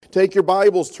take your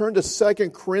Bibles, turn to 2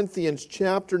 Corinthians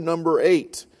chapter number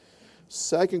 8.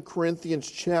 2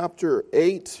 Corinthians chapter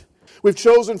 8. We've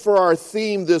chosen for our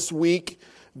theme this week,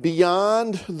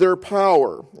 Beyond Their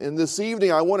Power. And this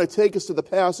evening I want to take us to the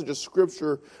passage of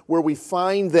Scripture where we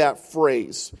find that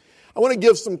phrase. I want to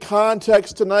give some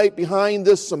context tonight behind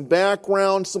this, some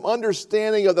background, some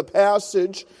understanding of the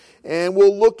passage, and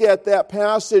we'll look at that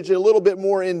passage a little bit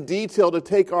more in detail to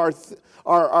take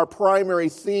our primary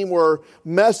theme or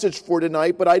message for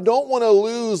tonight. But I don't want to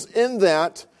lose in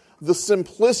that the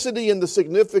simplicity and the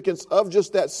significance of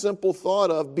just that simple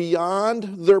thought of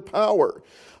beyond their power.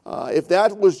 If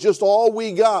that was just all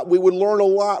we got, we would learn a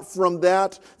lot from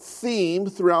that theme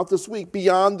throughout this week,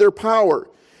 beyond their power.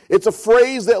 It's a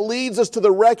phrase that leads us to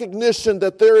the recognition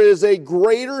that there is a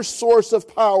greater source of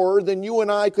power than you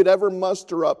and I could ever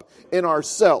muster up in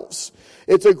ourselves.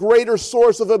 It's a greater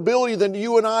source of ability than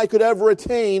you and I could ever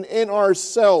attain in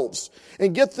ourselves.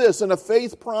 And get this, in a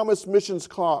Faith Promise Missions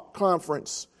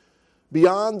Conference,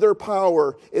 beyond their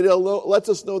power, it lets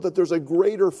us know that there's a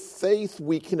greater faith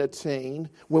we can attain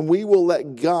when we will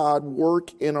let God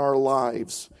work in our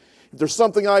lives. If there's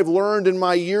something I've learned in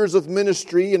my years of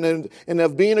ministry and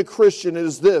of being a Christian, it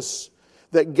is this,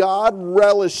 that God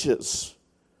relishes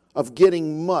of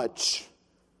getting much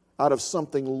out of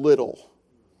something little,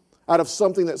 out of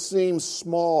something that seems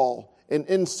small and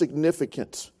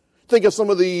insignificant. Think of some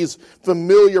of these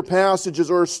familiar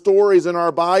passages or stories in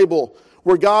our Bible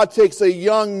where God takes a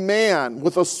young man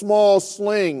with a small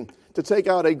sling to take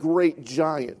out a great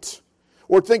giant.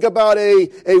 Or think about a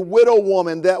widow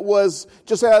woman that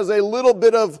just has a little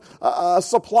bit of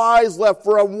supplies left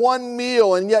for one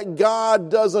meal, and yet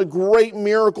God does a great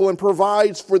miracle and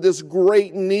provides for this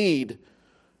great need.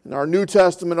 In our New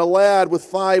Testament, a lad with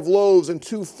 5 loaves and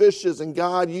 2 fishes, and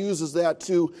God uses that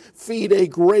to feed a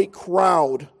great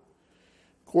crowd.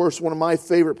 Of course, one of my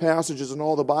favorite passages in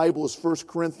all the Bible is 1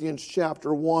 Corinthians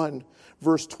chapter 1,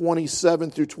 verse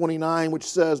 27 through 29, which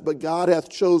says, "But God hath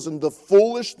chosen the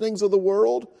foolish things of the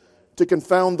world to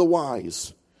confound the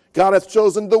wise. God hath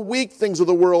chosen the weak things of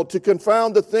the world to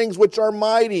confound the things which are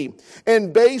mighty,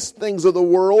 and base things of the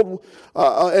world,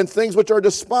 and things which are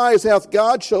despised hath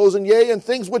God chosen, yea, and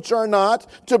things which are not,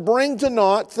 to bring to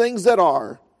naught things that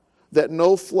are, that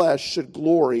no flesh should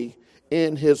glory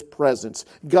in His presence."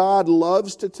 God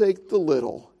loves to take the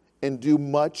little and do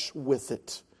much with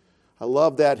it. I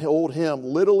love that old hymn,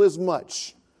 "Little is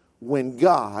much when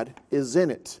God is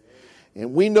in it."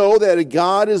 And we know that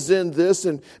God is in this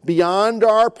and beyond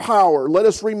our power. Let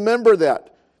us remember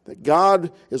that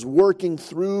God is working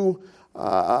through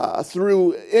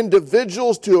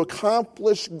individuals to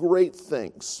accomplish great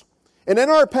things. And in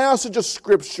our passage of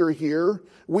Scripture here,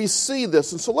 we see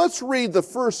this. And so let's read the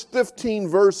first 15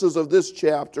 verses of this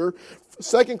chapter,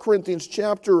 2 Corinthians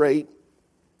chapter 8.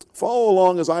 Follow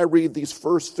along as I read these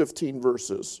first 15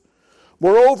 verses.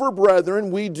 "Moreover,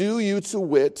 brethren, we do you to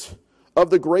wit of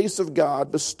the grace of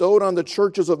God bestowed on the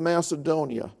churches of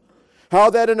Macedonia, how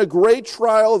that in a great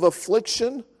trial of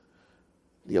affliction,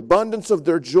 the abundance of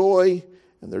their joy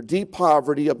and their deep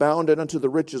poverty abounded unto the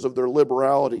riches of their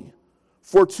liberality.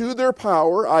 For to their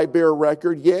power I bear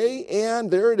record, yea, and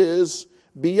there it is,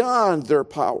 beyond their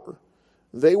power.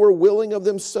 They were willing of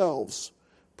themselves,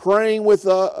 praying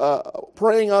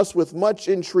us with much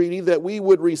entreaty that we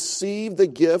would receive the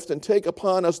gift and take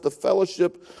upon us the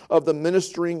fellowship of the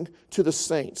ministering to the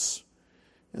saints.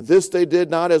 And this they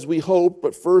did not as we hoped,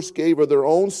 but first gave of their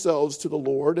own selves to the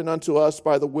Lord and unto us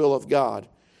by the will of God.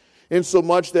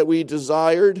 Insomuch that we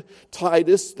desired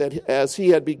Titus, that as he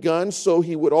had begun, so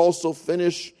he would also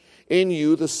finish in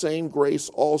you the same grace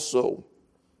also.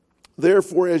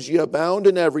 Therefore, as ye abound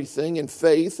in everything, in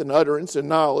faith and utterance and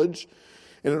knowledge,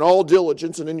 and in all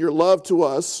diligence, and in your love to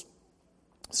us,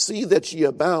 see that ye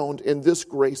abound in this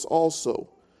grace also.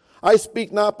 I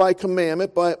speak not by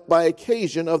commandment, but by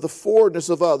occasion of the forwardness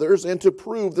of others, and to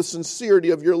prove the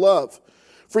sincerity of your love.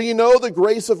 For ye know the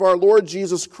grace of our Lord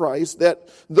Jesus Christ, that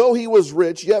though he was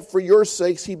rich, yet for your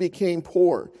sakes he became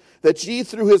poor, that ye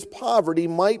through his poverty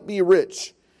might be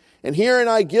rich. And herein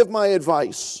I give my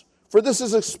advice, for this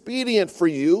is expedient for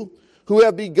you, who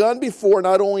have begun before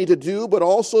not only to do, but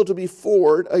also to be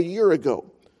forward a year ago.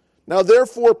 Now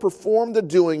therefore perform the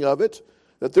doing of it,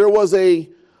 that there was a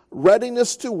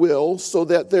readiness to will, so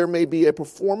that there may be a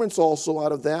performance also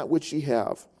out of that which ye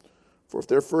have. For if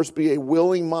there first be a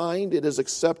willing mind, it is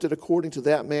accepted according to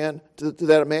that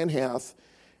a man hath,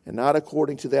 and not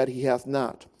according to that he hath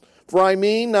not. For I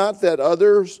mean not that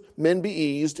others men be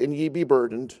eased, and ye be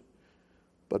burdened,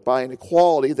 but by an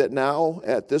equality that now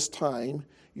at this time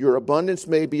your abundance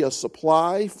may be a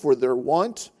supply for their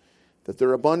want, that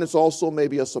their abundance also may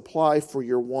be a supply for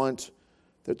your want,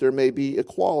 that there may be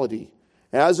equality.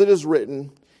 As it is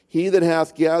written, he that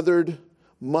hath gathered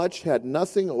much had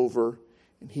nothing over,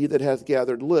 and he that hath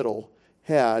gathered little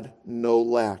had no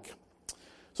lack.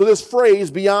 So this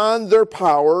phrase, beyond their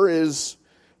power, is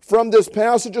from this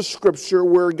passage of Scripture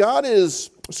where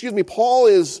Paul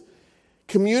is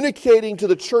communicating to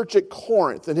the church at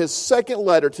Corinth in his second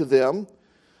letter to them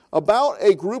about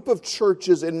a group of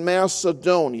churches in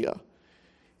Macedonia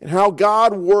and how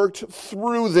God worked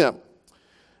through them.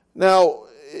 Now,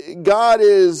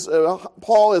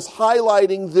 Paul is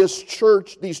highlighting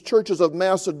these churches of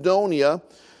Macedonia,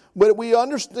 but we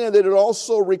understand that it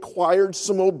also required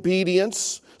some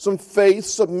obedience, some faith,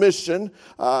 submission,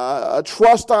 a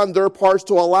trust on their parts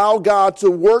to allow God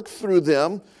to work through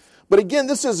them. But again,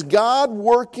 this is God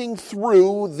working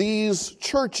through these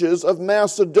churches of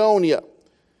Macedonia.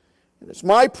 And it's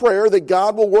my prayer that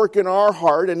God will work in our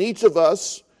heart and each of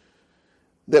us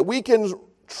that we can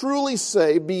truly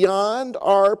say beyond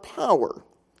our power.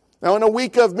 Now, in a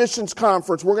week of missions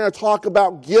conference, we're going to talk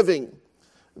about giving.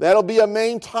 That'll be a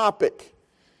main topic.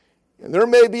 And there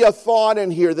may be a thought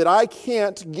in here that I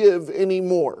can't give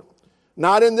anymore.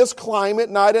 Not in this climate,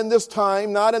 not in this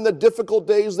time, not in the difficult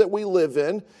days that we live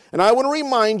in. And I want to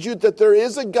remind you that there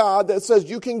is a God that says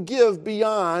you can give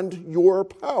beyond your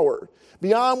power,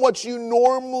 beyond what you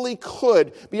normally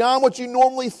could, beyond what you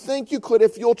normally think you could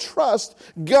if you'll trust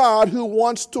God who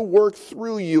wants to work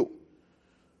through you.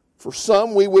 For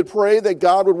some, we would pray that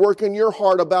God would work in your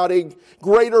heart about a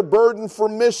greater burden for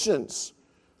missions.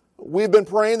 We've been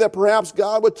praying that perhaps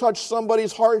God would touch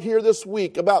somebody's heart here this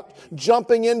week about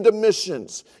jumping into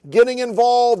missions, getting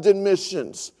involved in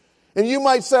missions. And you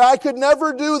might say, I could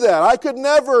never do that. I could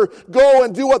never go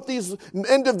and do what these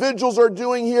individuals are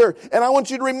doing here. And I want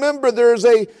you to remember there's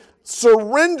a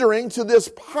surrendering to this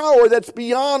power that's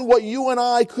beyond what you and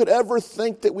I could ever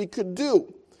think that we could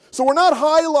do. So we're not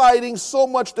highlighting so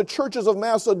much the churches of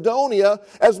Macedonia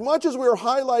as much as we're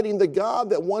highlighting the God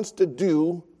that wants to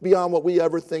do beyond what we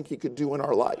ever think He could do in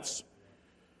our lives.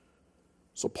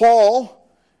 So Paul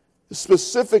is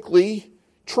specifically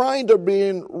trying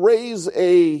to raise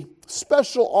a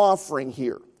special offering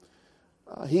here.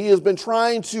 He has been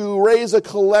trying to raise a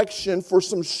collection for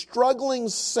some struggling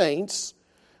saints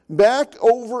back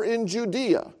over in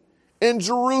Judea, in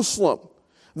Jerusalem.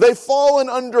 They've fallen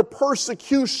under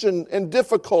persecution and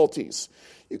difficulties.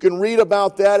 You can read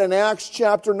about that in Acts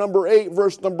chapter number 8,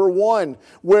 verse number 1,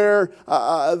 where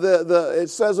it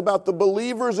says about the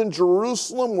believers in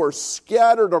Jerusalem were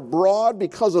scattered abroad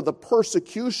because of the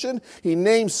persecution. He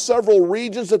names several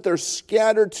regions that they're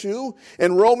scattered to.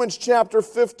 In Romans chapter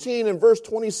 15 and verse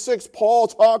 26, Paul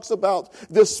talks about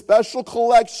this special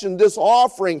collection, this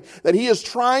offering that he is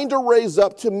trying to raise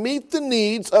up to meet the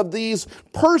needs of these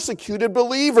persecuted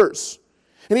believers.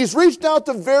 And he's reached out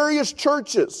to various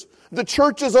churches. The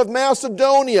churches of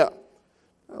Macedonia.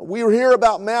 We hear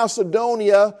about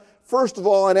Macedonia, first of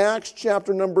all, in Acts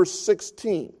chapter number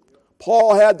 16.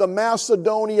 Paul had the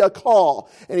Macedonia call,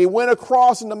 and he went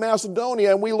across into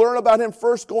Macedonia, and we learn about him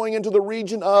first going into the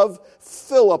region of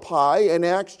Philippi in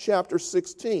Acts chapter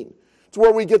 16. It's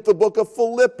where we get the book of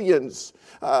Philippians.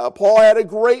 Paul had a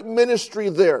great ministry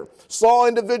there. Saw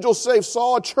individuals saved.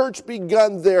 Saw a church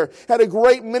begun there. Had a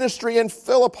great ministry in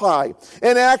Philippi.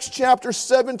 In Acts chapter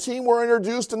 17, we're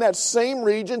introduced in that same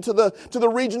region to the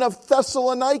region of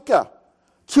Thessalonica.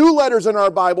 2 letters in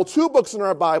our Bible, 2 books in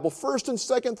our Bible, 1st and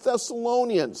 2nd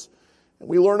Thessalonians. And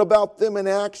we learn about them in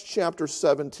Acts chapter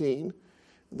 17.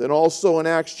 Then also in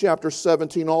Acts chapter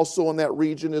 17, also in that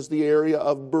region is the area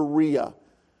of Berea.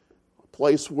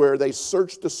 Place where they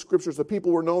searched the Scriptures. The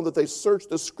people were known that they searched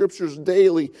the Scriptures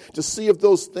daily to see if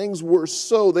those things were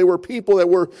so. They were people that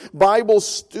were Bible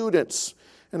students.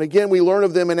 And again, we learn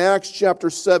of them in Acts chapter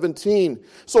 17.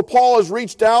 So Paul has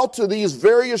reached out to these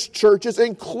various churches,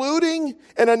 including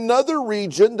in another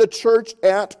region, the church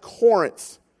at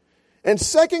Corinth. And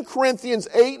 2 Corinthians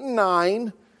 8 and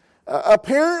 9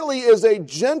 apparently is a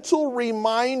gentle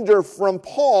reminder from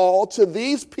Paul to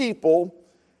these people,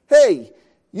 hey,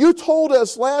 you told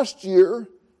us last year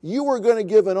you were going to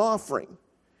give an offering.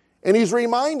 And he's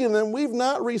reminding them we've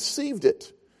not received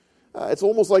it. It's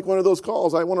almost like one of those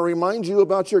calls. I want to remind you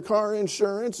about your car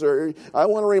insurance, or I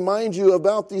want to remind you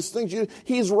about these things.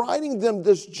 He's writing them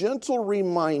this gentle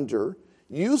reminder.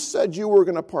 You said you were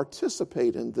going to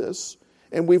participate in this,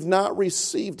 and we've not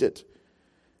received it.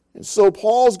 And so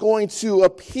Paul's going to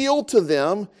appeal to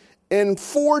them in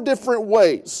 4 different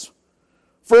ways.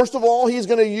 First of all, he's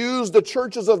going to use the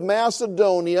churches of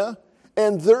Macedonia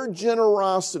and their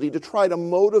generosity to try to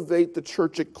motivate the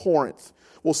church at Corinth.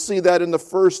 We'll see that in the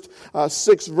first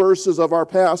 6 verses of our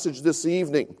passage this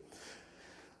evening.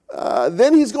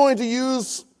 Then he's going to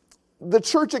use the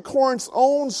church at Corinth's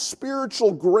own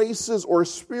spiritual graces or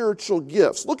spiritual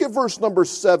gifts. Look at verse number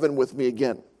 7 with me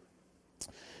again.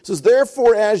 It says,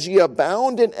 therefore, as ye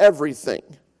abound in everything,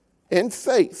 in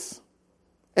faith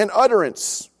and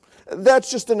utterance.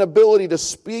 That's just an ability to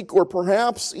speak, or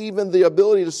perhaps even the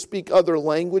ability to speak other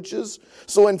languages.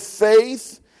 So in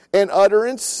faith and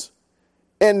utterance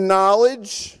and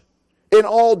knowledge, in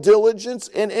all diligence,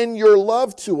 and in your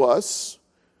love to us,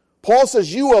 Paul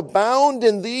says, you abound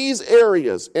in these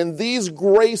areas, in these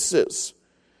graces.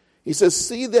 He says,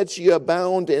 see that ye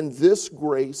abound in this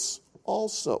grace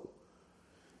also.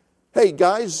 Hey,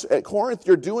 guys, at Corinth,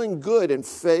 you're doing good in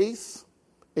faith,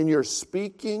 in your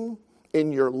speaking,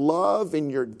 in your love, in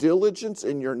your diligence,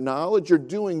 in your knowledge. You're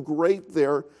doing great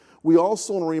there. We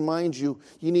also want to remind you,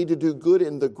 you need to do good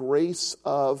in the grace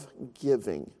of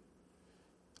giving.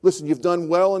 Listen, you've done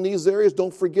well in these areas.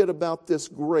 Don't forget about this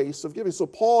grace of giving. So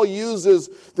Paul uses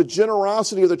the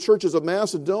generosity of the churches of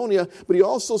Macedonia, but he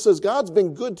also says God's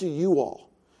been good to you all.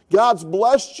 God's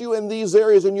blessed you in these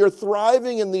areas, and you're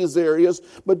thriving in these areas,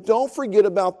 but don't forget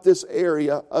about this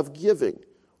area of giving.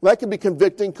 That could be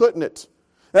convicting, couldn't it?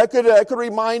 That could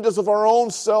remind us of our own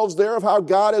selves there, of how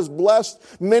God has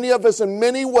blessed many of us in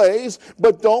many ways,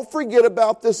 but don't forget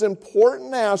about this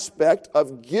important aspect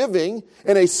of giving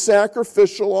and a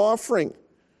sacrificial offering.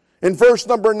 In verse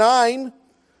number 9,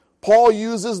 Paul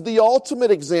uses the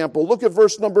ultimate example. Look at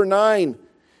verse number 9.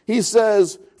 He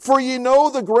says, for ye know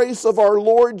the grace of our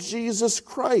Lord Jesus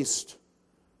Christ,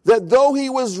 that though he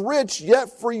was rich,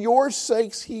 yet for your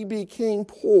sakes he became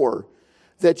poor,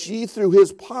 that ye through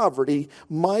his poverty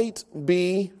might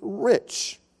be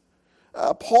rich.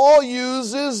 Paul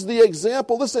uses the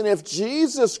example, listen, if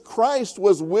Jesus Christ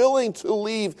was willing to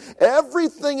leave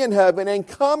everything in heaven and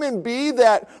come and be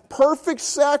that perfect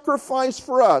sacrifice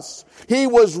for us, he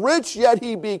was rich, yet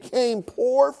he became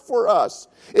poor for us.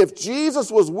 If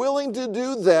Jesus was willing to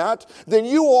do that, then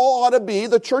you all ought to be,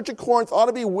 the church at Corinth ought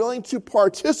to be willing to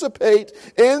participate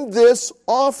in this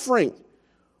offering.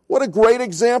 What a great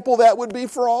example that would be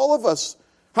for all of us.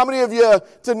 How many of you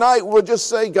tonight would just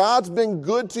say, God's been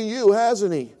good to you,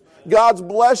 hasn't he? God's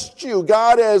blessed you.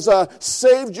 God has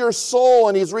saved your soul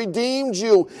and he's redeemed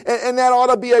you. And that ought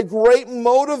to be a great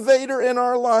motivator in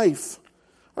our life.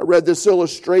 I read this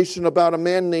illustration about a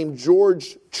man named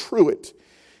George Truett.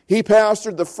 He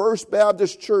pastored the First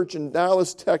Baptist Church in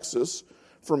Dallas, Texas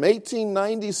from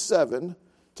 1897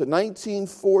 to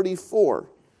 1944.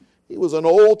 He was an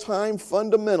old-time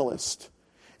fundamentalist.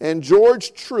 And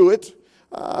George Truett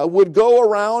would go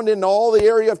around in all the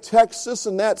area of Texas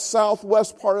and that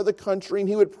southwest part of the country, and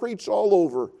he would preach all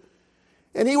over.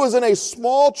 And he was in a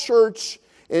small church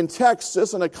in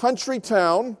Texas, in a country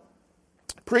town,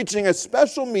 preaching a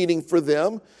special meeting for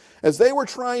them as they were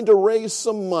trying to raise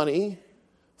some money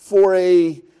for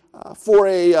a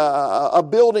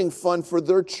building fund for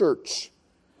their church.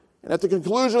 And at the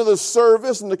conclusion of the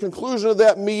service and the conclusion of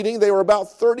that meeting, they were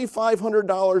about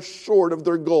 $3,500 short of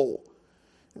their goal.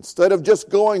 Instead of just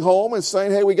going home and saying,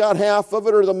 hey, we got half of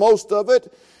it or the most of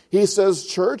it, he says,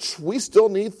 church, we still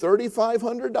need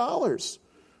 $3,500.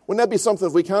 Wouldn't that be something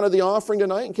if we counted the offering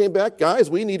tonight and came back,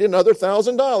 guys, we need another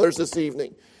 $1,000 this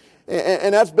evening.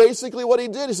 And that's basically what he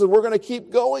did. He said, we're going to keep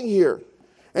going here.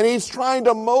 And he's trying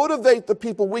to motivate the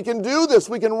people. We can do this.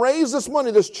 We can raise this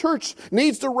money. This church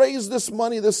needs to raise this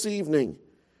money this evening.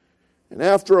 And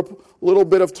after a little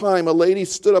bit of time, a lady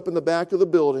stood up in the back of the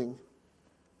building.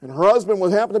 And her husband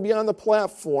happened to be on the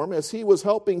platform as he was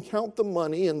helping count the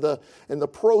money and the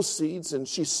proceeds. And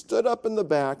she stood up in the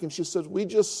back and she said, we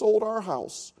just sold our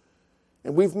house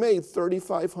and we've made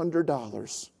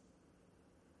 $3,500.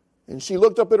 And she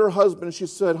looked up at her husband and she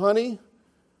said, honey,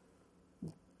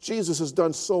 Jesus has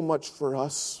done so much for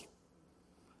us.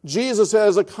 Jesus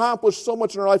has accomplished so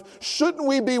much in our life. Shouldn't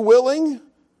we be willing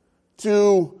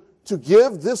to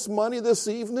give this money this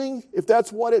evening, if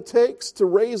that's what it takes to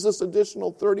raise this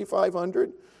additional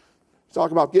 $3,500?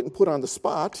 Talk about getting put on the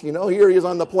spot. You know, here he is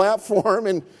on the platform,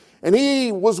 and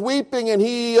he was weeping, and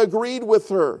he agreed with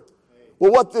her.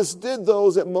 Well, what this did, though,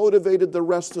 is it motivated the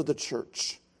rest of the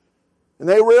church. And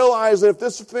they realized that if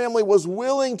this family was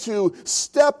willing to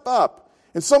step up,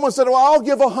 and someone said, well, I'll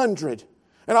give 100,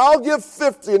 and I'll give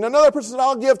 50, and another person said,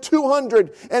 I'll give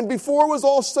 200. And before it was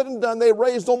all said and done, they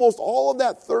raised almost all of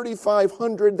that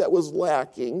 $3,500 that was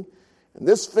lacking. And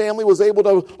this family was able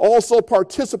to also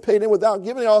participate in without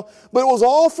giving it all. But it was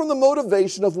all from the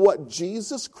motivation of what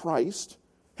Jesus Christ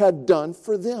had done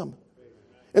for them.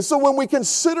 And so when we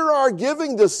consider our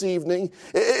giving this evening,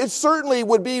 it certainly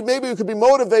would be, maybe we could be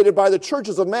motivated by the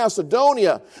churches of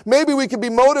Macedonia. Maybe we could be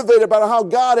motivated by how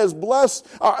God has blessed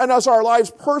us our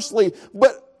lives personally.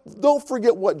 But don't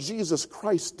forget what Jesus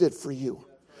Christ did for you.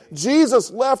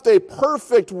 Jesus left a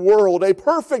perfect world, a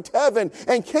perfect heaven,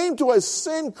 and came to a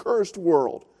sin-cursed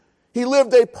world. He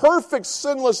lived a perfect,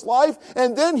 sinless life,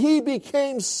 and then He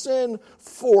became sin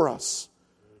for us,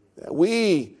 that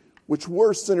we, which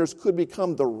were sinners, could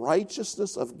become the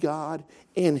righteousness of God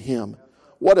in Him.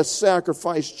 What a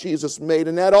sacrifice Jesus made,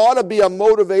 and that ought to be a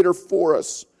motivator for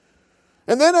us.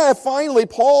 And then finally,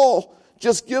 Paul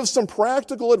just gives some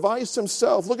practical advice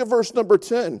himself. Look at verse number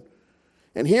 10.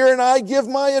 And herein I give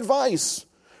my advice,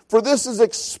 for this is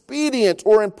expedient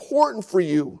or important for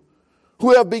you,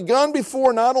 who have begun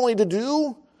before not only to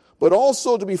do, but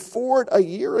also to be forward a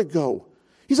year ago.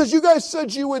 He says, you guys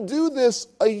said you would do this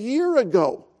a year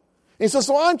ago. And he says,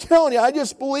 so I'm telling you, I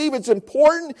just believe it's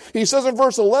important. He says in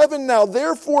verse 11, now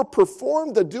therefore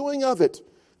perform the doing of it.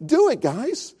 Do it,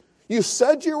 guys. You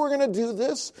said you were going to do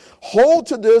this. Hold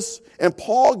to this. And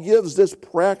Paul gives this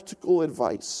practical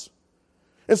advice.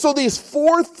 And so these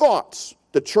four thoughts,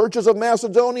 the churches of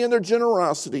Macedonia and their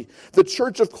generosity, the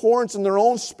church of Corinth and their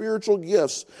own spiritual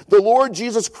gifts, the Lord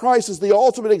Jesus Christ is the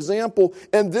ultimate example,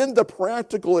 and then the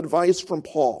practical advice from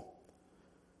Paul.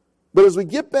 But as we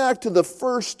get back to the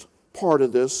first part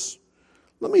of this,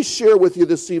 let me share with you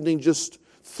this evening just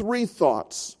three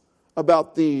thoughts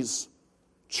about these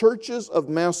churches of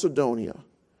Macedonia.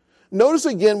 Notice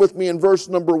again with me in verse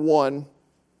number 1,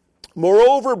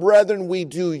 moreover, brethren, we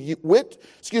do you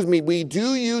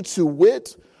to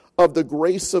wit of the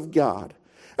grace of God.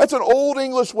 That's an old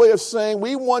English way of saying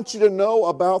we want you to know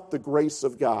about the grace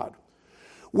of God.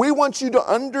 We want you to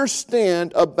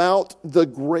understand about the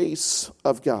grace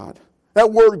of God.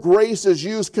 That word grace is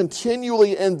used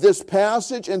continually in this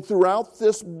passage and throughout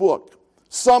this book.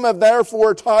 Some have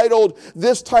therefore titled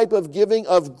this type of giving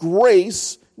of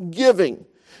grace giving.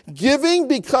 Giving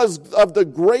because of the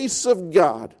grace of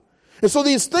God. And so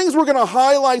these things we're going to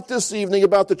highlight this evening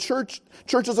about the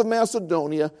churches of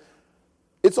Macedonia,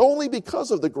 it's only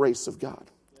because of the grace of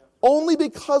God. Only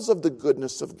because of the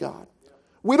goodness of God.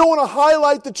 We don't want to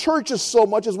highlight the churches so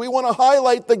much as we want to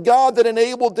highlight the God that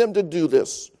enabled them to do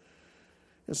this.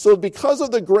 And so because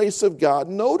of the grace of God,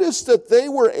 notice that they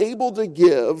were able to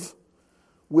give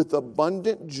with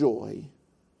abundant joy,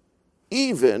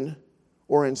 even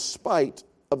or in spite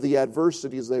of the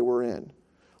adversities they were in.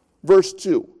 Verse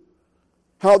 2.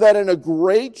 How that in a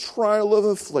great trial of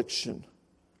affliction,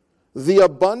 the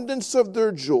abundance of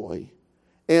their joy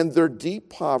and their deep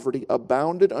poverty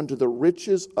abounded unto the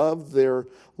riches of their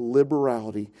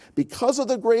liberality. Because of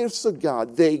the grace of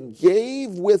God, they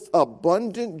gave with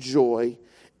abundant joy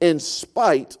in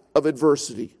spite of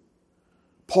adversity.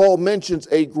 Paul mentions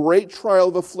a great trial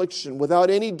of affliction without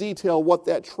any detail what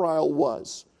that trial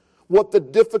was, what the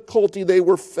difficulty they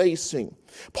were facing.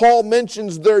 Paul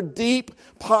mentions their deep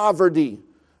poverty.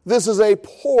 This is a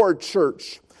poor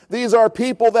church. These are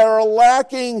people that are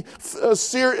lacking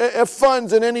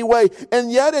funds in any way. And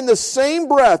yet in the same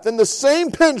breath, in the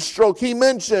same pen stroke, he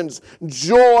mentions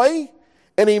joy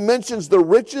and he mentions the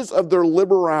riches of their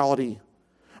liberality.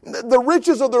 The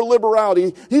riches of their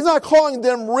liberality. He's not calling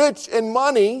them rich in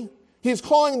money. He's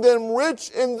calling them rich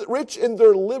in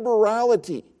their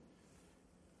liberality.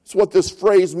 So what this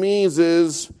phrase means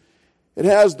is it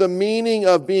has the meaning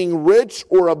of being rich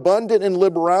or abundant in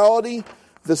liberality.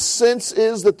 The sense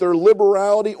is that their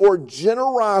liberality or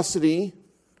generosity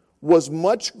was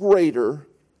much greater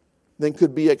than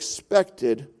could be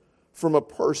expected from a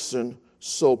person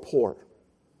so poor.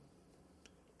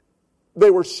 They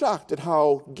were shocked at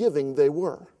how giving they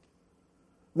were.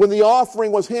 When the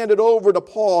offering was handed over to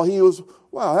Paul, he was,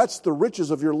 wow, that's the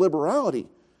riches of your liberality.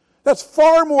 That's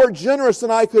far more generous than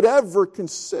I could ever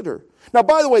consider. Now,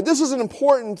 by the way, this is an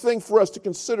important thing for us to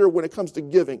consider when it comes to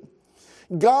giving.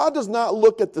 God does not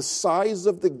look at the size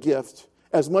of the gift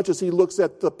as much as He looks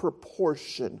at the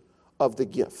proportion of the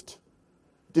gift.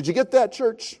 Did you get that,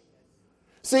 church?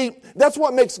 See, that's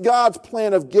what makes God's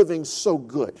plan of giving so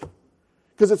good.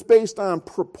 Because it's based on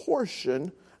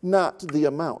proportion, not the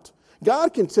amount.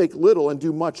 God can take little and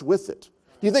do much with it.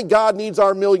 Do you think God needs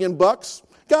our $1 million?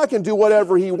 God can do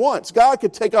whatever He wants. God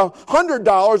could take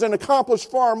 $100 and accomplish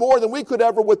far more than we could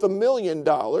ever with $1 million.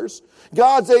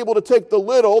 God's able to take the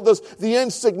little, the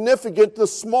insignificant, the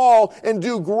small, and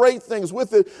do great things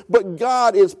with it. But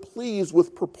God is pleased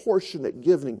with proportionate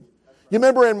giving. You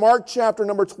remember in Mark chapter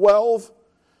number 12,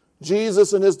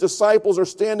 Jesus and his disciples are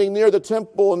standing near the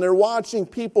temple and they're watching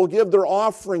people give their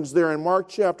offerings there in Mark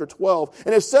chapter 12.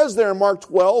 And it says there in Mark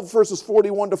 12, verses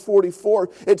 41 to 44,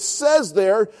 it says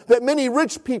there that many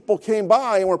rich people came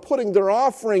by and were putting their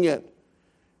offering in.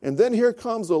 And then here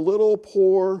comes a little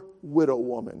poor widow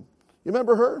woman. You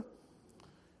remember her?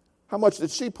 How much did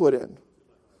she put in?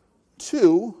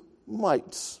 2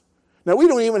 mites. Now, we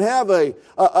don't even have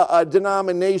a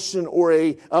denomination or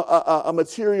a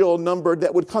material number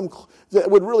that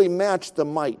would really match the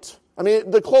mite. I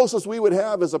mean, the closest we would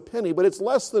have is a penny, but it's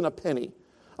less than a penny.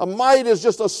 A mite is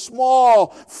just a small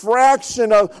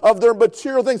fraction of their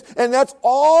material things, and that's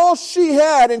all she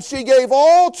had, and she gave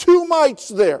all 2 mites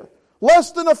there.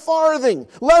 Less than a farthing,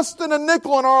 less than a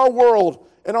nickel in our world,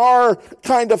 in our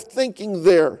kind of thinking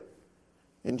there.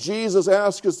 And Jesus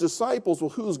asked his disciples,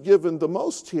 well, who's given the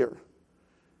most here?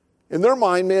 In their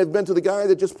mind may have been to the guy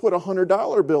that just put a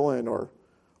 $100 bill in, or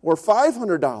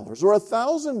 $500 or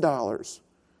 $1,000.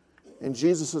 And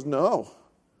Jesus says, no.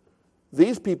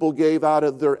 These people gave out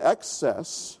of their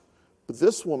excess, but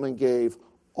this woman gave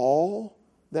all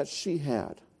that she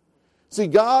had. See,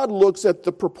 God looks at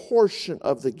the proportion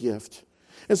of the gift.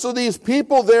 And so these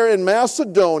people there in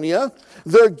Macedonia,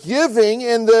 they're giving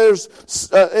in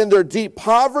their deep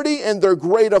poverty and their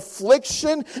great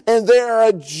affliction, and they are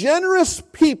a generous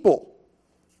people.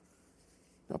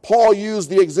 Now, Paul used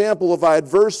the example of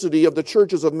adversity of the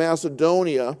churches of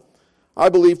Macedonia, I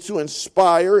believe, to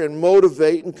inspire and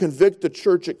motivate and convict the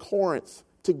church at Corinth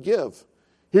to give.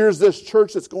 Here's this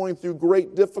church that's going through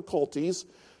great difficulties,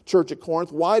 church at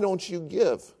Corinth. Why don't you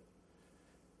give?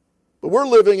 But we're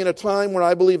living in a time where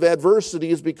I believe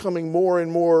adversity is becoming more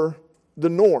and more the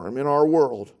norm in our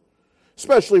world,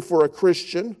 especially for a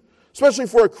Christian, especially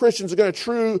for a Christian who's going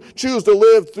to choose to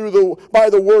live by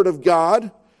the Word of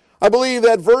God. I believe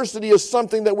adversity is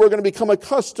something that we're going to become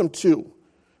accustomed to.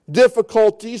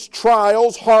 Difficulties,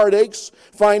 trials, heartaches,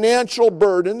 financial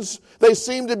burdens, they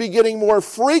seem to be getting more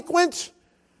frequent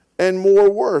and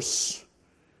more worse.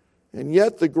 And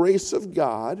yet the grace of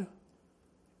God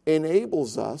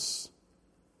enables us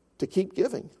to keep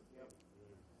giving.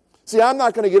 See, I'm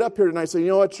not going to get up here tonight and say, you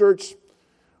know what, church,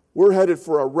 we're headed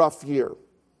for a rough year.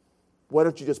 Why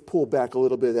don't you just pull back a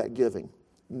little bit of that giving?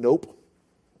 Nope.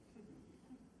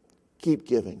 Keep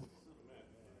giving.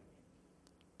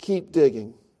 Keep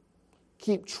digging.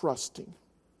 Keep trusting.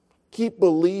 Keep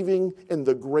believing in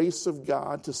the grace of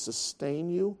God to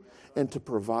sustain you and to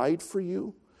provide for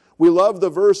you. We love the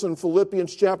verse in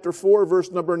Philippians chapter 4, verse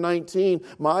number 19.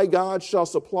 My God shall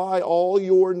supply all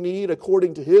your need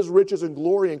according to his riches and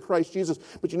glory in Christ Jesus.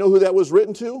 But you know who that was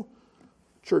written to?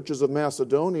 Churches of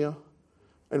Macedonia,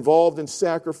 involved in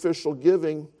sacrificial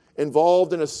giving,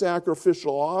 involved in a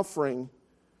sacrificial offering.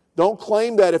 Don't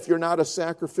claim that if you're not a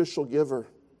sacrificial giver.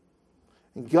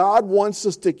 And God wants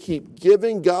us to keep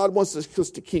giving. God wants us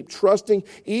to keep trusting,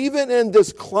 even in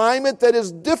this climate that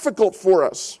is difficult for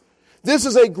us. This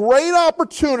is a great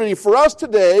opportunity for us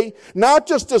today, not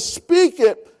just to speak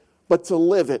it, but to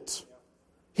live it.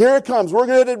 Here it comes. We're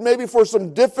going to maybe for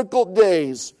some difficult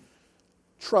days.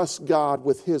 Trust God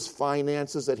with his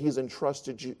finances that he's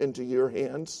entrusted you into your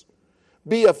hands.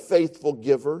 Be a faithful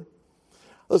giver.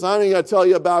 Listen, I'm not going to tell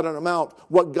you about an amount.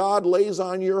 What God lays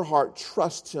on your heart,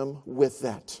 trust him with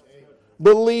that.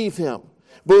 Believe him.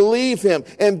 Believe him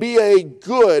and be a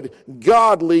good,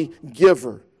 godly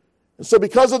giver. And so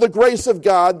because of the grace of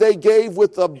God, they gave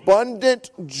with abundant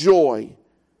joy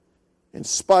in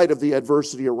spite of the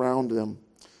adversity around them.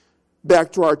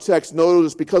 Back to our text,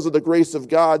 notice because of the grace of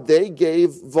God, they gave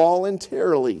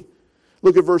voluntarily.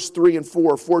 Look at verse 3 and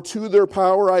 4. For to their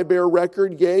power I bear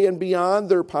record, yea, and beyond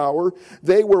their power,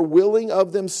 they were willing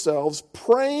of themselves,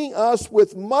 praying us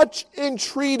with much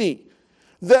entreaty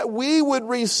that we would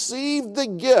receive the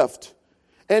gift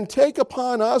and take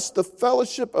upon us the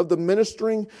fellowship of the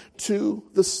ministering to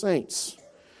the saints.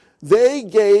 They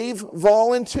gave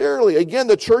voluntarily. Again,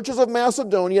 the churches of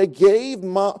Macedonia gave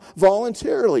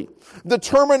voluntarily. The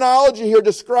terminology here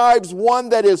describes one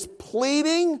that is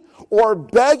pleading or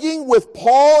begging with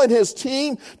Paul and his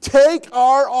team, take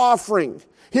our offering.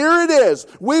 Here it is.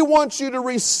 We want you to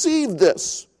receive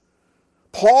this.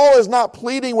 Paul is not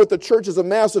pleading with the churches of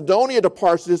Macedonia to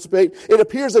participate. It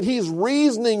appears that he's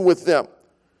reasoning with them.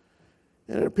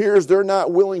 And it appears they're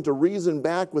not willing to reason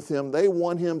back with him. They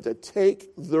want him to take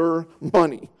their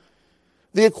money.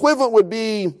 The equivalent would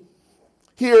be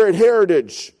here at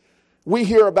Heritage. We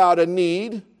hear about a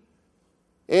need,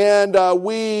 and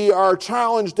we are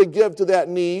challenged to give to that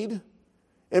need,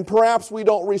 and perhaps we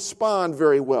don't respond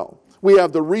very well. We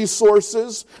have the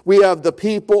resources, we have the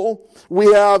people,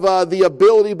 we have the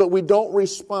ability, but we don't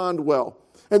respond well.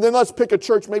 And then let's pick a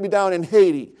church maybe down in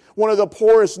Haiti, one of the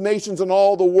poorest nations in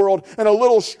all the world, and a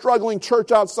little struggling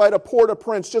church outside of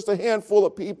Port-au-Prince, just a handful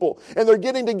of people. And they're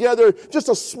getting together just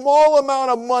a small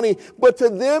amount of money, but to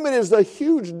them it is a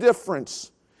huge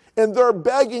difference. And they're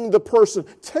begging the person,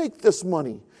 take this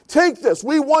money, take this,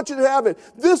 we want you to have it.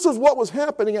 This is what was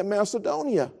happening at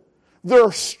Macedonia.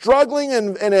 They're struggling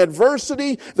in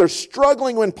adversity, they're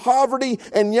struggling in poverty,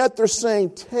 and yet they're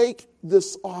saying, take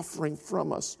this offering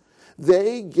from us.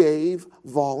 They gave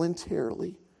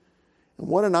voluntarily. And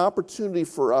what an opportunity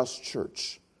for us,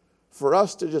 church, for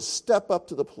us to just step up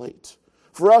to the plate,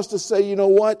 for us to say, you know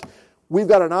what, we've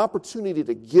got an opportunity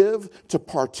to give, to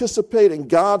participate in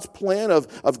God's plan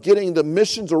of getting the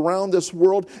missions around this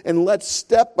world, and let's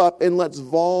step up and let's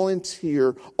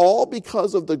volunteer, all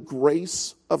because of the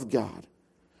grace of God.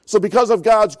 So because of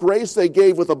God's grace, they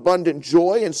gave with abundant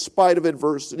joy in spite of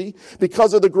adversity.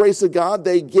 Because of the grace of God,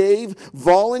 they gave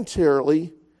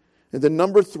voluntarily. And then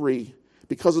number 3,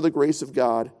 because of the grace of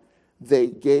God, they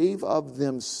gave of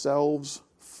themselves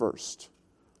first.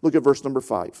 Look at verse number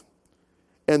 5.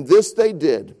 And this they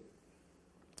did,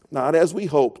 not as we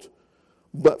hoped,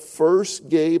 but first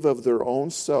gave of their own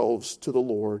selves to the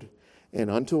Lord and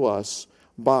unto us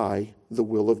by the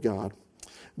will of God.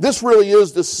 This really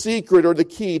is the secret or the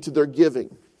key to their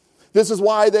giving. This is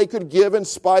why they could give in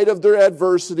spite of their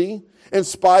adversity, in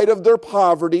spite of their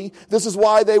poverty. This is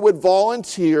why they would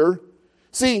volunteer.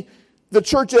 See, the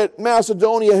church at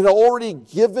Macedonia had already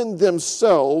given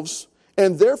themselves,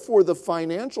 and therefore the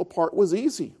financial part was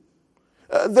easy.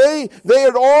 They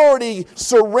had already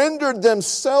surrendered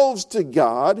themselves to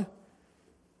God,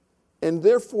 and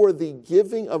therefore the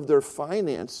giving of their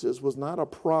finances was not a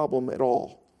problem at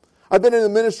all. I've been in the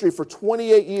ministry for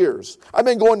 28 years. I've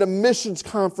been going to missions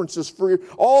conferences for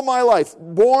all my life,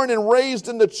 born and raised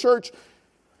in the church.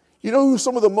 You know who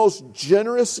some of the most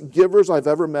generous givers I've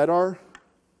ever met are?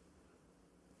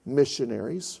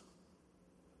 Missionaries.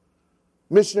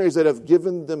 Missionaries that have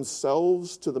given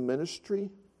themselves to the ministry.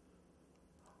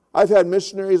 I've had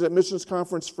missionaries at missions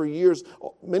conference for years,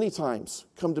 many times,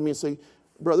 come to me and say,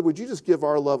 brother, would you just give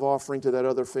our love offering to that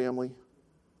other family?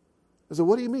 I said,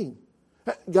 what do you mean?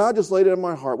 God just laid it on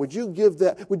my heart. Would you give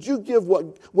that? Would you give what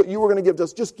you were going to give to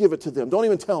us? Just give it to them. Don't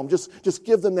even tell them. Just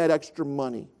give them that extra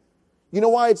money. You know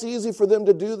why it's easy for them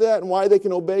to do that and why they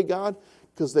can obey God?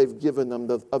 Because they've given them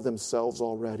of themselves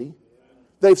already.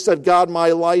 They've said, God,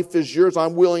 my life is yours.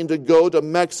 I'm willing to go to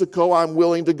Mexico. I'm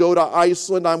willing to go to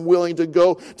Iceland. I'm willing to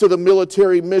go to the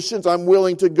military missions. I'm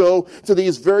willing to go to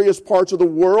these various parts of the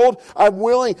world. I'm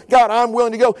willing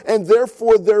to go. And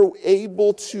therefore, they're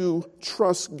able to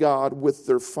trust God with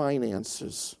their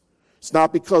finances. It's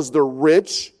not because they're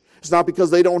rich. It's not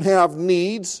because they don't have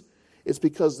needs. It's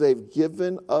because they've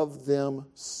given of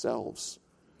themselves.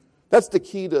 That's the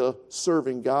key to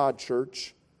serving God,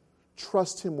 church.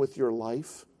 Trust Him with your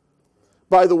life.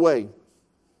 By the way,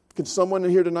 can someone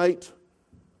in here tonight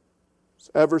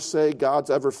ever say God's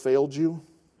ever failed you?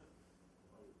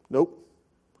 Nope.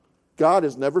 God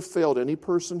has never failed any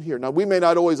person here. Now, we may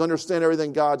not always understand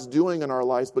everything God's doing in our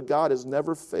lives, but God has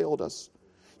never failed us.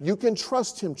 You can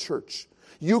trust Him, church.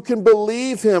 You can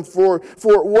believe Him for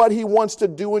what He wants to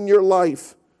do in your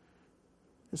life.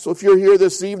 So if you're here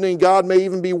this evening, God may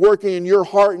even be working in your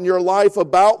heart and your life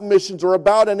about missions or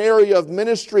about an area of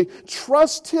ministry.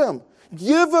 Trust Him.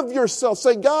 Give of yourself.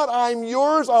 Say, God, I'm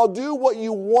yours. I'll do what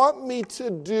you want me to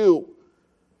do.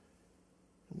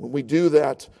 When we do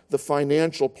that, the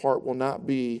financial part will not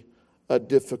be a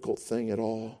difficult thing at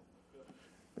all.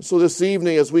 And so this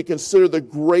evening, as we consider the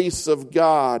grace of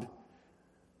God,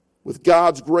 with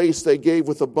God's grace, they gave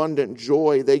with abundant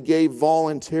joy. They gave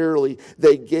voluntarily.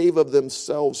 They gave of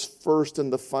themselves first,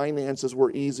 and the finances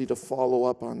were easy to follow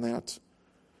up on that.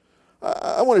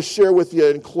 I want to share with you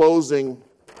in closing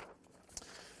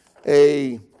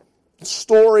a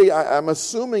story. I'm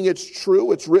assuming it's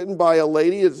true. It's written by a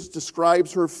lady. It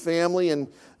describes her family in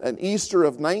an Easter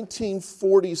of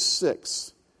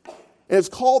 1946. And it's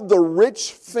called The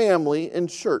Rich Family in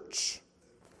Church.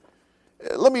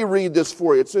 Let me read this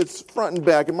for you. It's front and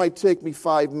back. It might take me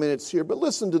 5 minutes here, but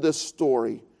listen to this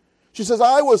story. She says,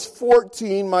 I was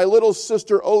 14, my little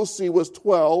sister Osie was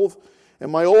 12,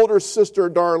 and my older sister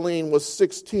Darlene was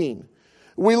 16.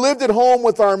 We lived at home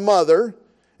with our mother,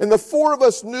 and the four of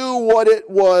us knew what it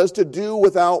was to do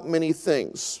without many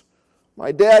things.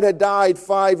 My dad had died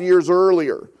 5 years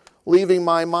earlier, leaving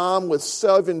my mom with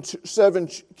seven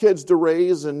kids to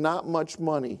raise and not much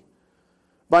money.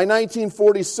 By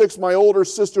 1946, my older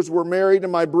sisters were married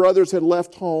and my brothers had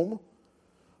left home.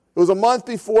 It was a month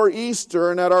before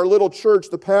Easter, and at our little church,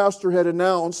 the pastor had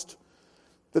announced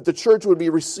that the church would be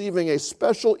receiving a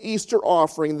special Easter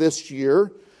offering this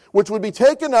year, which would be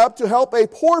taken up to help a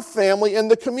poor family in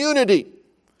the community.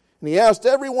 And he asked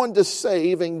everyone to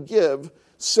save and give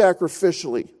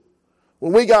sacrificially.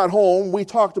 When we got home, we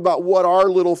talked about what our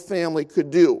little family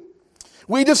could do.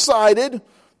 We decided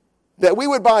that we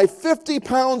would buy 50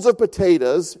 pounds of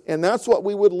potatoes, and that's what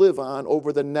we would live on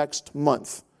over the next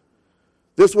month.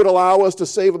 This would allow us to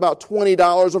save about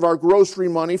 $20 of our grocery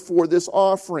money for this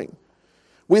offering.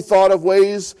 We thought of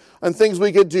ways and things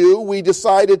we could do. We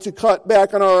decided to cut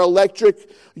back on our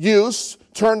electric use,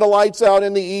 turn the lights out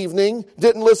in the evening,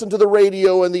 didn't listen to the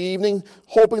radio in the evening,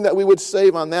 hoping that we would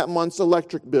save on that month's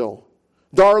electric bill.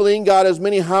 Darlene got as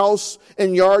many house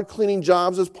and yard cleaning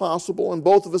jobs as possible, and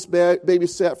both of us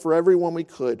babysat for everyone we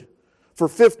could. For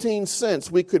 15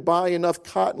 cents, we could buy enough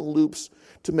cotton loops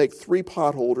to make 3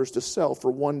 potholders to sell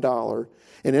for $1.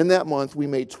 And in that month, we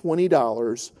made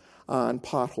 $20 on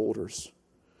potholders.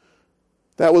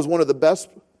 That was one of the best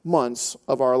months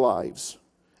of our lives.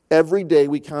 Every day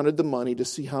we counted the money to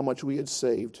see how much we had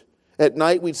saved. At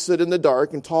night we'd sit in the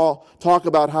dark and talk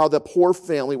about how the poor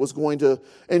family was going to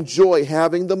enjoy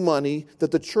having the money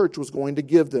that the church was going to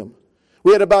give them.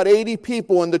 We had about 80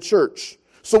 people in the church.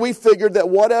 So we figured that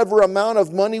whatever amount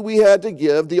of money we had to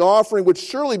give, the offering would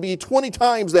surely be 20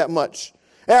 times that much.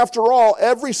 After all,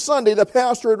 every Sunday the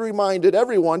pastor had reminded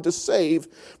everyone to save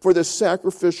for this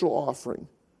sacrificial offering.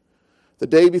 The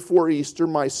day before Easter,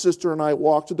 my sister and I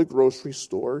walked to the grocery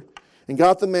store and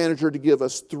got the manager to give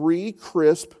us 3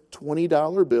 crisp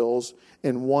 $20 bills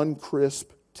and 1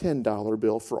 crisp $10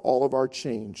 bill for all of our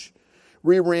change.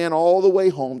 We ran all the way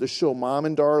home to show Mom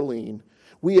and Darlene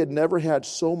we had never had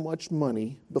so much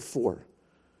money before.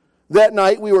 That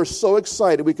night we were so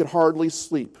excited we could hardly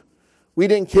sleep. We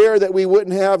didn't care that we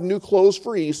wouldn't have new clothes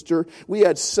for Easter. We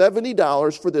had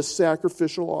 $70 for this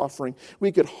sacrificial offering.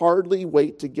 We could hardly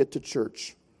wait to get to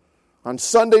church. On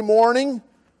Sunday morning,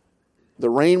 the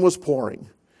rain was pouring.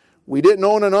 We didn't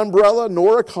own an umbrella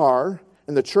nor a car,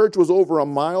 and the church was over a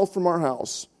mile from our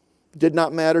house. It did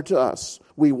not matter to us.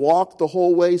 We walked the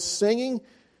whole way singing,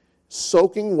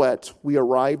 soaking wet. We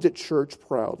arrived at church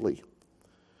proudly.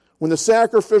 When the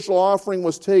sacrificial offering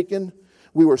was taken,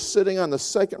 we were sitting on the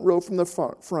second row from the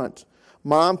front.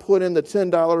 Mom put in the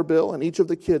 $10 bill, and each of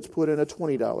the kids put in a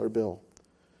 $20 bill.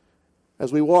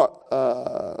 As we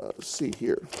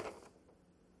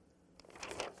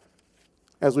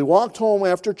As we walked home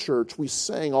after church, we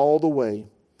sang all the way.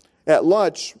 At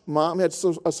lunch, Mom had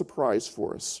a surprise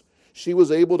for us. She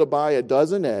was able to buy a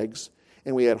dozen eggs,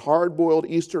 and we had hard-boiled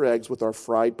Easter eggs with our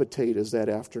fried potatoes that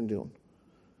afternoon.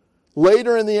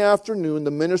 Later in the afternoon,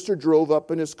 the minister drove up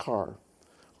in his car.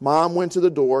 Mom went to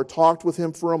the door, talked with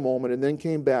him for a moment, and then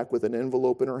came back with an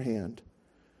envelope in her hand.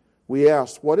 We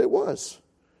asked what it was,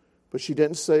 but she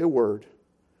didn't say a word.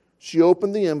 She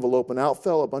opened the envelope, and out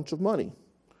fell a bunch of money.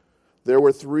 There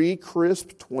were 3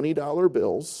 crisp $20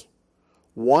 bills,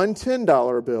 1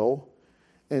 $10 bill,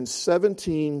 and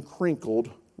 17 crinkled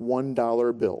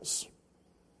 $1 bills.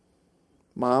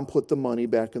 Mom put the money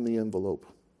back in the envelope.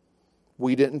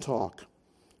 We didn't talk,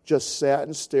 just sat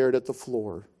and stared at the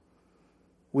floor.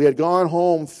 We had gone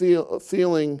home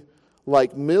feeling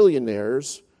like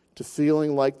millionaires to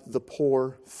feeling like the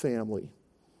poor family.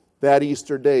 That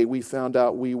Easter day, we found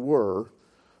out we were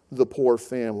the poor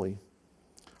family.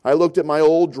 I looked at my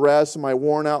old dress and my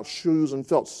worn-out shoes and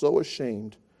felt so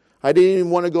ashamed. I didn't even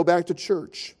want to go back to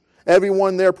church.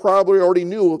 Everyone there probably already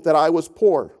knew that I was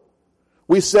poor.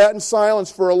 We sat in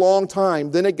silence for a long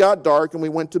time. Then it got dark and we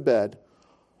went to bed.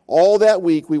 All that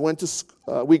week, we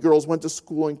girls went to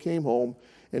school and came home,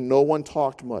 and no one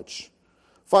talked much.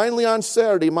 Finally, on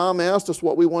Saturday, Mom asked us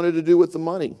what we wanted to do with the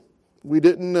money. We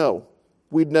didn't know.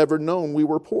 We'd never known we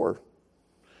were poor.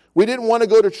 We didn't want to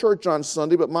go to church on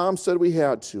Sunday, but Mom said we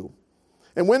had to.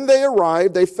 And when they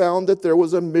arrived, they found that there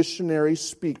was a missionary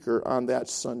speaker on that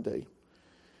Sunday.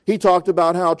 He talked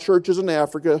about how churches in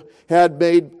Africa had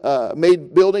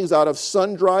made buildings out of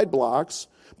sun-dried blocks,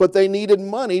 but they needed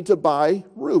money to buy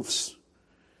roofs.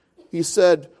 He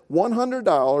said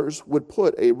 $100 would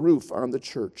put a roof on the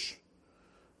church.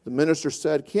 The minister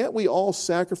said, "Can't we all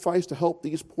sacrifice to help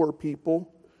these poor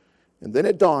people?" And then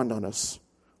it dawned on us.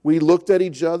 We looked at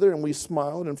each other and we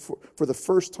smiled, and for the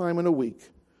first time in a week,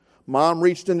 Mom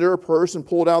reached into her purse and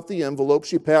pulled out the envelope.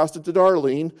 She passed it to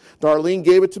Darlene. Darlene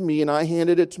gave it to me, and I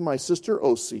handed it to my sister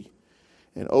Osi.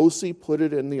 And Osi put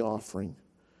it in the offering.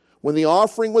 When the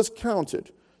offering was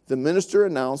counted, the minister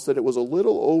announced that it was a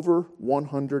little over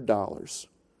 $100.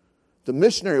 The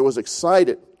missionary was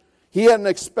excited. He hadn't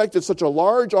expected such a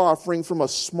large offering from a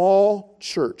small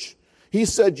church. He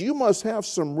said, "You must have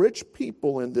some rich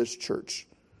people in this church."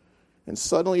 And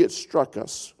suddenly it struck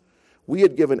us. We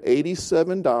had given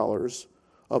 $87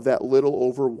 of that little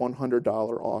over $100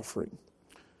 offering.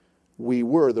 We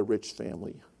were the rich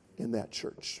family in that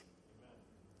church.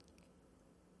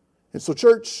 And so,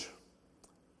 church,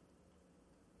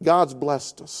 God's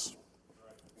blessed us.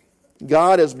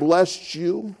 God has blessed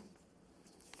you.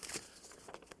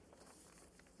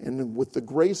 And with the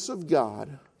grace of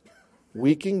God,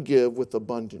 we can give with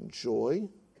abundant joy.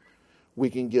 We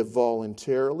can give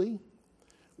voluntarily.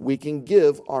 We can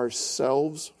give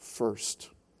ourselves first.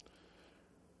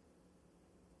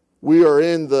 We are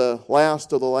in the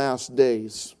last of the last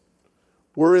days.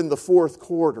 We're in the fourth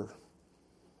quarter.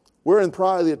 We're in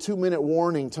probably a 2-minute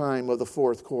warning time of the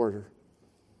fourth quarter.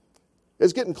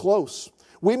 It's getting close.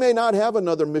 We may not have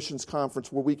another missions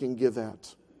conference where we can give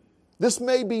at. This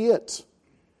may be it.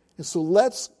 And so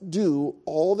let's do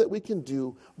all that we can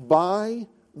do by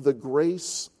the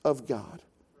grace of God.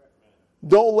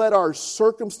 Don't let our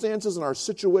circumstances and our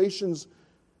situations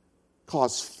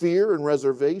cause fear and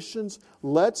reservations.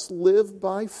 Let's live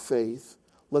by faith.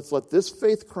 Let's let this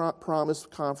Faith Promise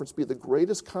Conference be the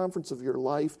greatest conference of your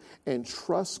life and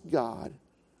trust God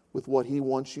with what He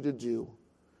wants you to do.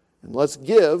 And let's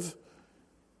give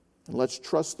and let's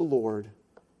trust the Lord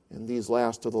in these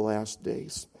last of the last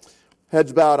days.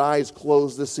 Heads bowed, eyes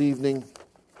closed this evening.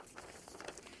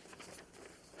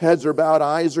 Heads are bowed,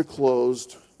 eyes are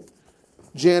closed.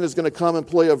 Jan is going to come and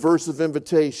play a verse of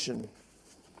invitation.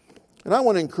 And I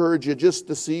want to encourage you just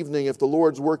this evening, if the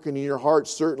Lord's working in your heart,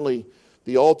 certainly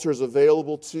the altar is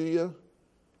available to you.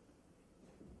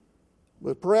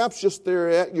 But perhaps just there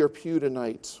at your pew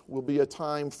tonight will be a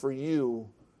time for you.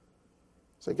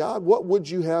 Say, God, what would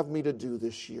you have me to do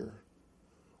this year?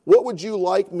 What would you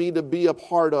like me to be a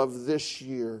part of this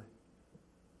year?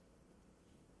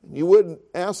 And you would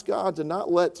ask God to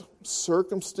not let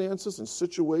circumstances and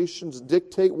situations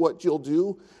dictate what you'll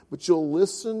do, but you'll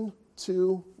listen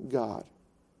to God.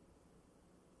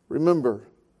 Remember,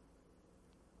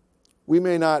 we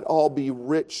may not all be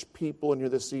rich people in here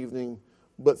this evening,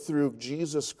 but through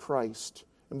Jesus Christ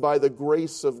and by the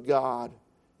grace of God,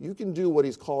 you can do what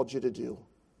He's called you to do.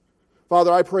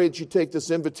 Father, I pray that you take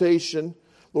this invitation,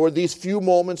 Lord, these few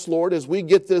moments, Lord, as we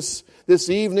get this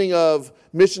evening of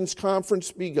missions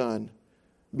conference begun,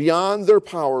 beyond their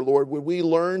power, Lord, would we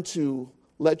learn to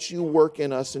let you work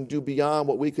in us and do beyond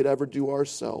what we could ever do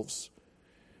ourselves.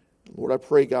 Lord, I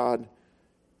pray, God,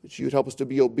 that you would help us to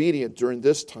be obedient during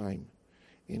this time.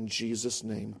 In Jesus'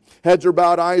 name. Heads are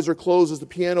bowed, eyes are closed as the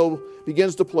piano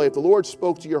begins to play. If the Lord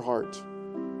spoke to your heart,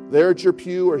 there at your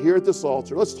pew or here at this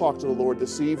altar, let's talk to the Lord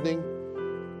this evening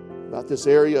about this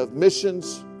area of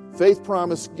missions, faith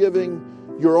promise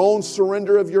giving, your own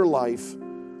surrender of your life.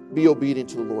 Be obedient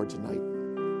to the Lord tonight.